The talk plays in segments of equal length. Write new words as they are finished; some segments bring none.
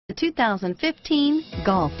The 2015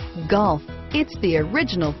 Golf. Golf. It's the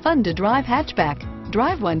original fun-to-drive hatchback.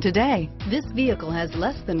 Drive one today. This vehicle has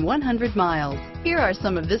less than 100 miles. Here are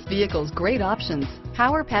some of this vehicle's great options: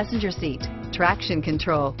 power passenger seat, traction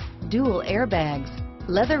control, dual airbags,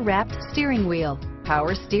 leather-wrapped steering wheel,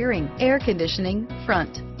 power steering, air conditioning,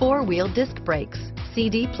 front, four-wheel disc brakes,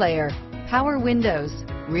 CD player, power windows,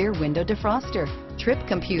 rear window defroster, trip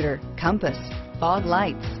computer, compass, fog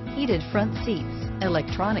lights, heated front seats,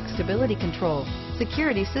 electronic stability control,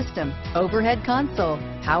 security system, overhead console,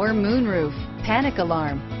 power moonroof, panic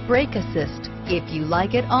alarm, brake assist. If you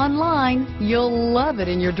like it online, you'll love it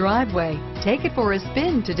in your driveway. Take it for a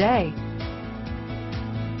spin today.